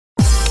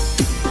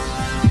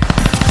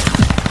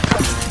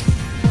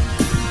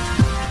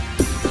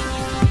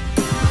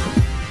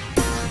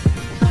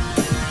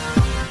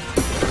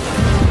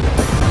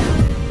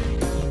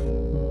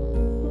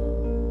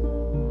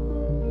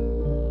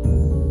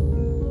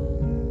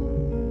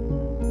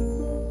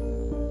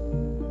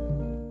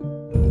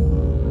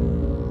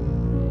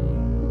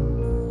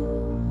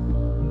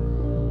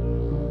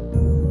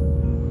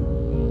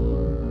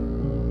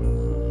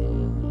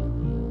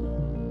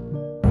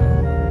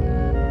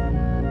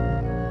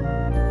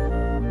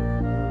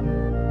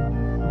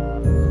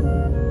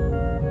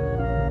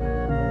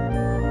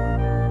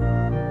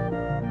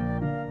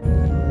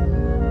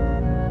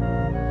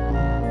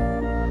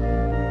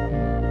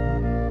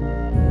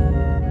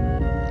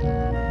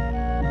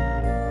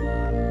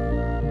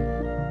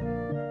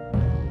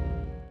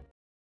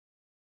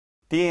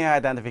DNA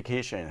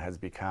identification has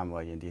become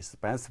an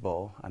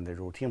indispensable and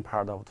routine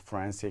part of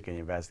forensic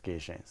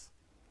investigations.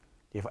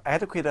 If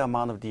adequate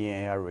amount of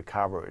DNA are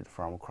recovered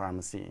from a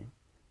crime scene,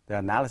 the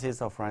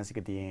analysis of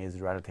forensic DNA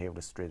is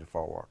relatively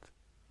straightforward.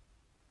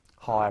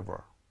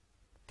 However,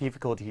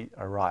 difficulties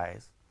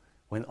arise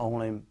when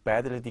only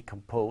badly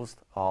decomposed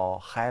or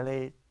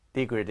highly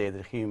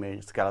degraded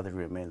human skeletal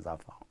remains are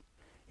found.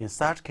 In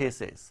such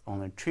cases,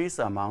 only trace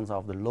amounts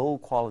of the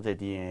low-quality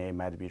DNA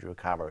might be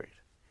recovered,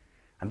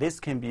 and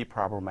this can be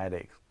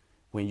problematic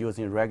when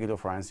using regular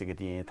forensic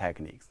DNA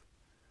techniques.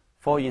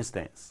 For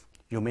instance,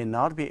 you may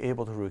not be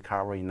able to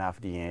recover enough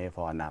DNA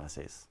for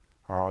analysis,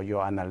 or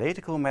your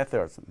analytical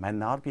methods might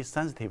not be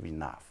sensitive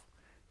enough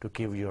to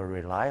give you a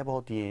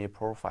reliable DNA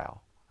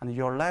profile, and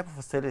your lab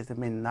facility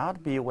may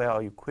not be well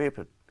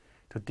equipped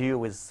to deal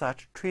with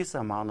such trace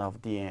amount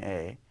of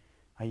DNA,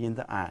 and in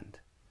the end,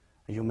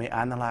 you may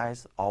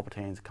analyze or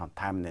obtain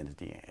contaminated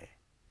DNA.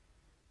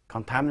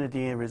 Contaminated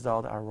DNA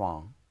results are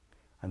wrong,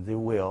 and they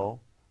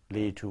will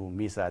lead to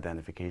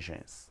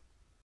misidentifications.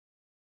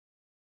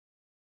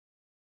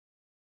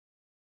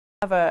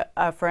 Have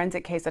a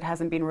forensic case that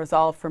hasn't been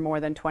resolved for more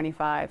than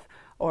 25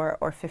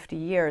 or 50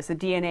 years. The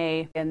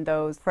DNA in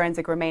those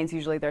forensic remains,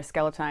 usually they're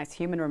skeletonized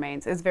human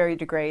remains, is very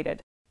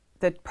degraded.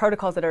 The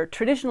protocols that are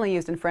traditionally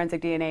used in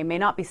forensic DNA may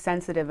not be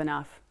sensitive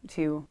enough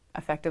to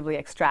effectively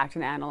extract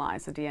and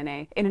analyze the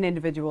DNA in an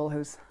individual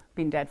who's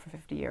been dead for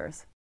 50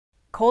 years.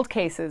 Cold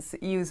cases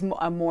use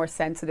a more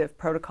sensitive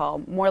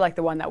protocol, more like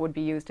the one that would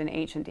be used in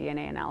ancient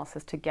DNA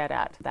analysis to get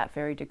at that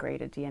very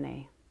degraded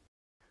DNA.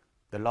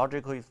 The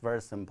logic is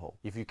very simple.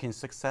 If you can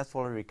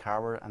successfully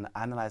recover and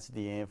analyze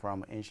DNA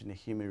from ancient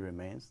human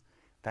remains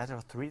that are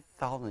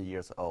 3,000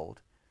 years old,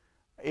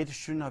 it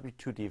should not be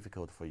too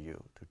difficult for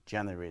you to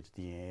generate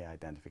DNA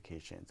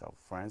identifications of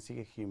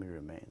forensic human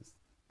remains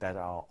that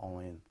are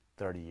only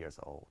 30 years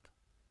old.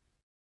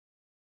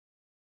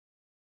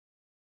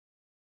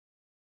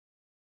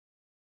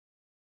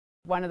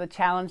 One of the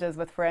challenges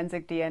with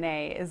forensic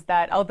DNA is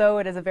that although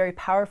it is a very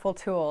powerful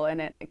tool and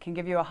it can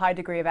give you a high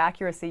degree of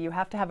accuracy, you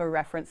have to have a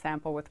reference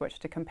sample with which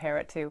to compare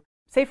it to.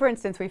 Say, for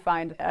instance, we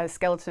find a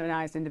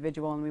skeletonized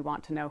individual and we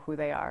want to know who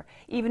they are.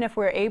 Even if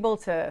we're able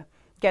to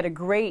get a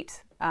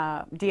great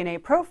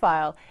DNA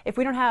profile, if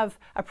we don't have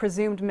a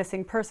presumed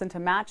missing person to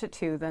match it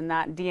to, then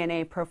that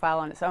DNA profile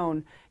on its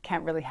own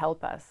can't really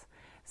help us.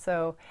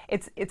 So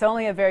it's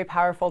only a very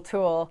powerful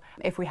tool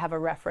if we have a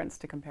reference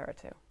to compare it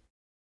to.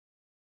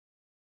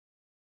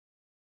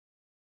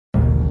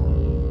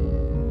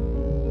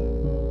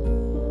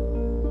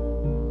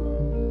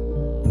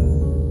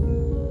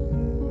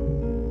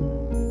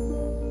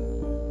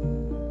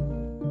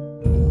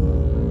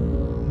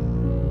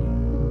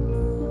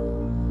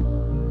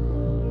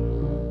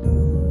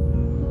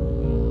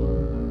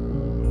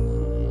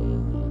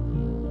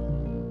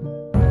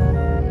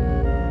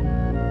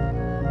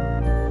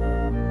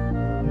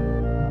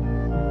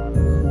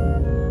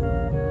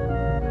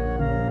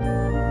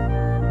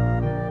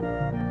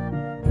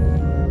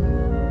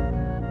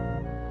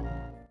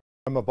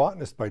 I'm a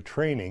botanist by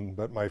training,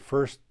 but my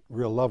first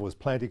real love was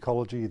plant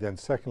ecology. Then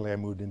secondly, I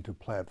moved into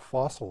plant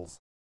fossils.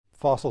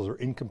 Fossils are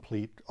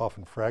incomplete,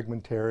 often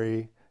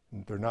fragmentary,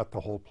 and they're not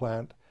the whole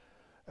plant.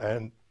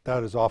 And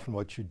that is often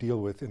what you deal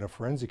with in a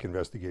forensic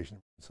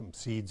investigation. Some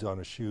seeds on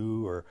a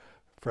shoe or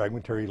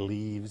fragmentary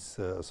leaves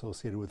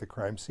associated with a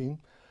crime scene.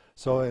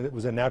 So it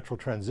was a natural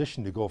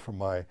transition to go from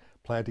my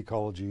plant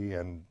ecology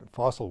and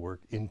fossil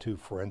work into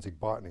forensic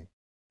botany.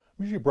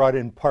 I'm usually brought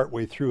in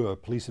partway through a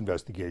police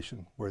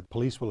investigation where the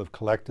police will have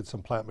collected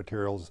some plant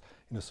materials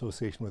in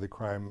association with a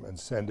crime and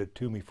send it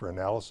to me for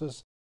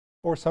analysis.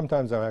 Or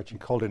sometimes I'm actually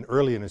called in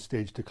early in a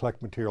stage to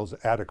collect materials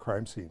at a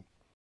crime scene.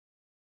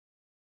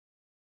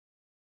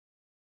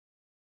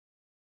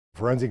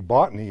 Forensic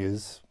botany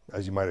is,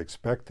 as you might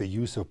expect, the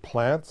use of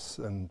plants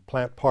and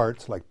plant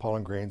parts like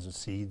pollen grains and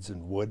seeds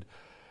and wood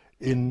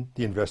in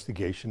the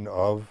investigation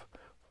of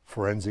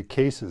forensic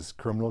cases,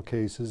 criminal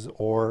cases,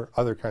 or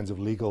other kinds of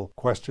legal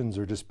questions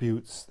or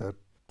disputes that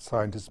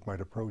scientists might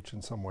approach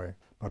in some way.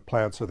 But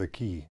plants are the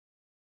key.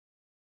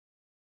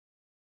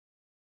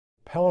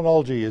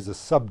 Palynology is a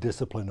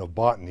subdiscipline of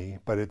botany,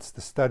 but it's the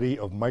study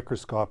of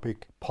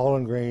microscopic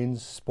pollen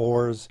grains,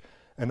 spores,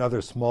 and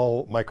other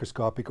small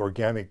microscopic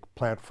organic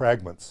plant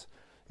fragments,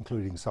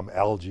 including some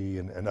algae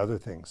and other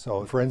things.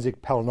 So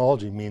forensic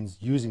palynology means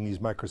using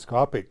these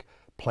microscopic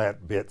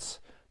plant bits,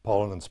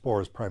 pollen and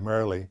spores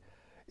primarily,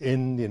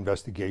 in the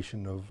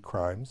investigation of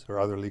crimes or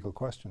other legal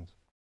questions.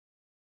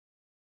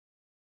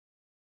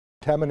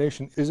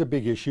 Contamination is a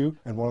big issue,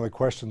 and one of the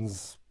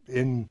questions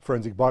in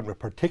forensic botany,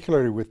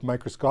 particularly with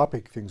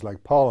microscopic things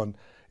like pollen,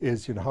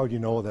 is how do you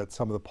know that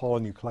some of the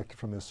pollen you collected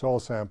from the soil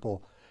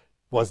sample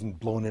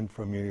wasn't blown in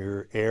from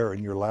your air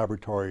in your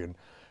laboratory.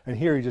 And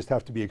here you just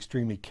have to be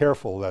extremely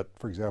careful that,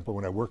 for example,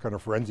 when I work on a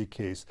forensic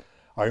case,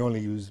 I only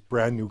use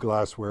brand new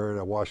glassware and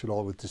I wash it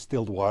all with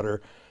distilled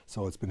water.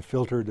 So it's been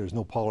filtered, there's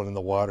no pollen in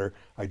the water.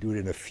 I do it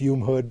in a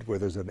fume hood where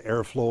there's an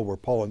airflow where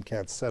pollen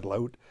can't settle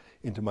out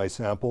into my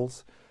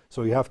samples.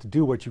 So you have to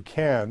do what you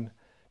can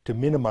to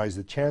minimize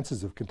the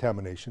chances of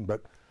contamination.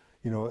 But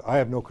I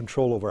have no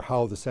control over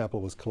how the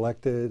sample was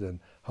collected and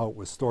how it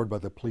was stored by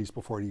the police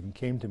before it even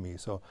came to me.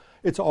 So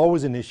it's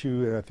always an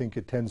issue, and I think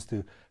it tends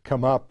to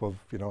come up of,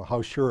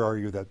 how sure are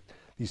you that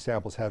these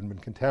samples haven't been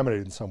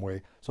contaminated in some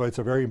way. So it's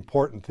a very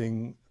important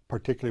thing,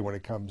 particularly when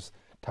it comes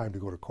time to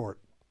go to court.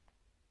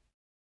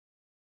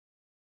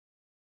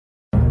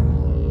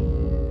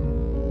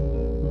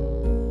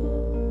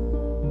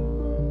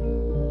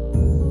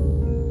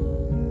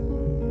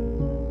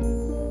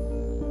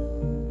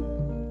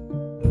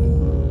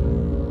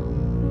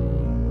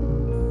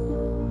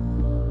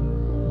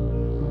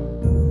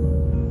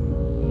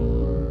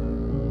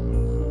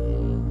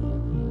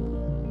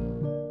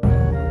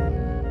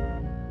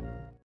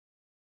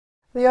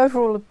 The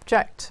overall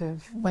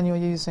objective when you're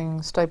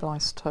using stable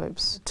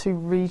isotopes to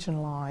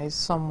regionalise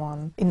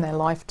someone in their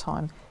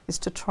lifetime is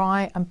to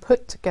try and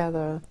put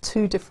together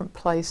two different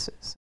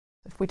places.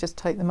 If we just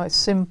take the most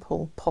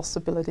simple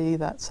possibility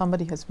that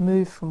somebody has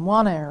moved from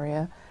one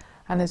area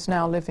and is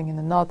now living in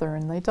another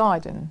and they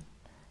died in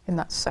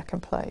that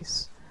second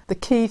place. The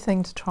key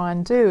thing to try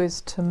and do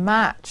is to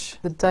match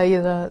the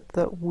data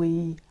that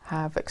we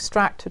have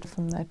extracted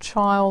from their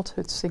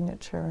childhood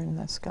signature in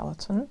their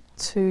skeleton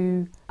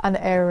to an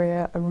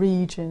area, a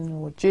region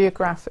or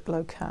geographic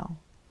locale.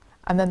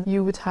 And then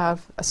you would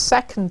have a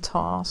second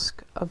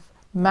task of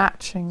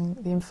matching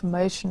the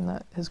information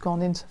that has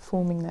gone into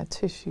forming their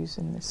tissues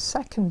in this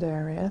second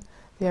area,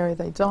 the area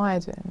they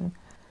died in.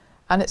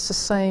 And it's the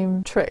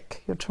same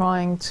trick. You're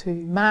trying to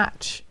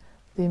match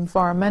the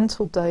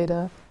environmental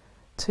data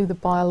to the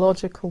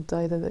biological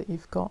data that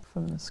you've got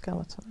from the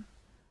skeleton.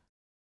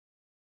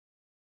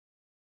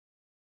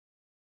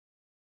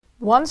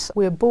 Once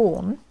we're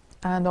born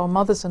and our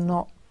mothers are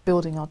not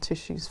building our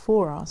tissues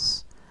for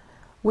us,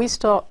 we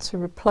start to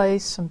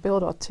replace and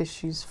build our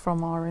tissues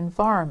from our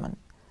environment.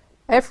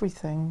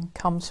 Everything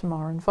comes from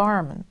our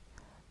environment,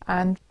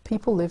 and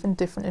people live in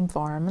different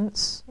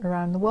environments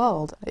around the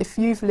world. If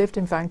you've lived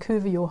in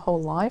Vancouver your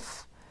whole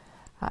life,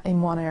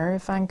 in one area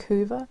of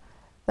Vancouver,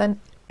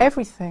 then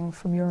everything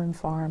from your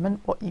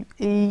environment, what you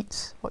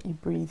eat, what you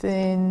breathe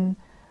in,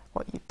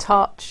 what you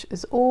touch,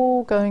 is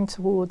all going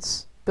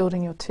towards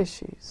building your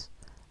tissues.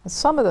 And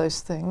some of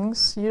those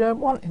things you don't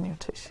want in your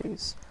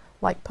tissues,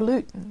 like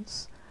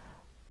pollutants.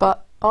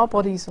 But our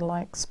bodies are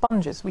like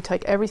sponges. We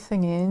take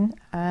everything in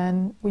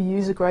and we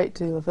use a great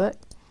deal of it,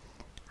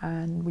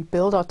 and we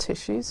build our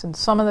tissues, and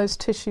some of those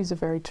tissues are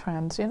very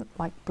transient,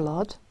 like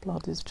blood.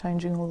 Blood is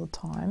changing all the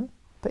time.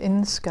 But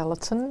in the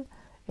skeleton,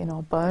 in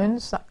our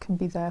bones, that can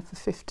be there for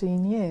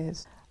 15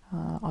 years.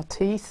 Our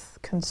teeth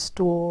can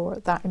store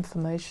that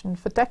information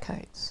for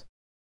decades.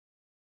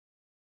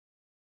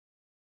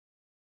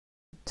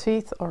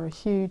 Teeth are a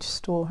huge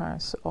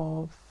storehouse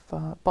of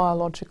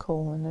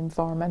biological and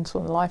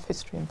environmental and life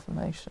history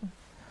information.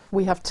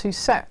 We have two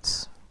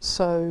sets,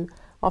 so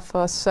our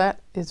first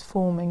set is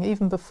forming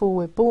even before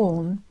we're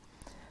born,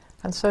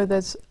 and so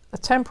there's a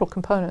temporal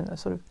component, a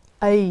sort of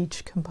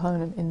age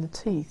component in the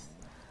teeth.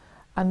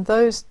 And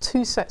those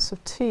two sets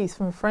of teeth,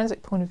 from a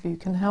forensic point of view,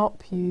 can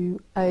help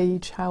you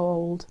age how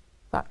old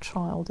that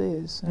child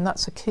is. And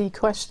that's a key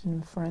question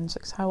in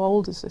forensics: how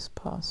old is this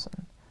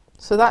person?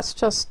 So that's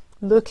just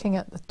looking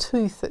at the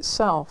tooth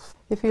itself.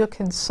 If you look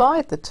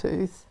inside the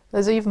tooth,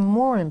 there's even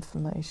more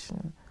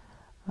information.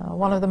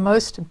 One of the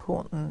most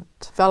important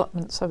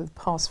developments over the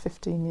past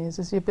 15 years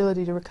is the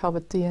ability to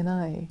recover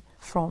DNA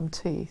from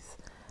teeth.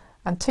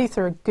 And teeth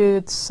are a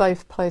good,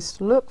 safe place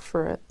to look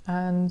for it,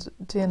 and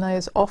DNA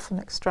is often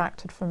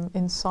extracted from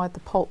inside the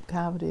pulp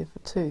cavity of a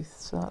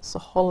tooth, so that's the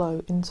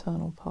hollow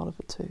internal part of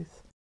a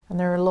tooth. And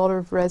there are a lot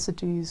of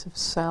residues of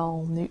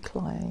cell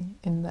nuclei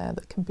in there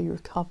that can be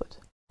recovered.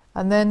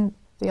 And then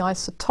the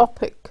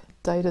isotopic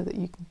data that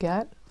you can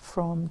get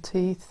from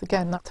teeth,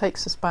 again, that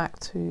takes us back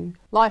to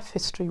life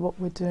history, what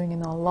we're doing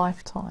in our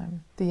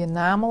lifetime. The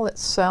enamel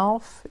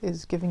itself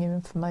is giving you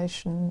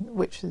information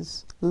which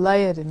is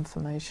layered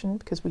information,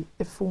 because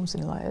it forms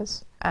in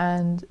layers,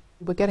 and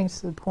we're getting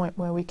to the point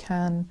where we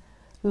can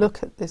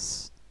look at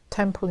this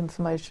temporal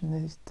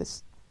information,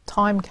 this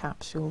time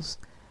capsules,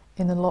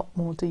 in a lot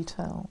more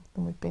detail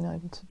than we've been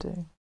able to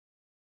do.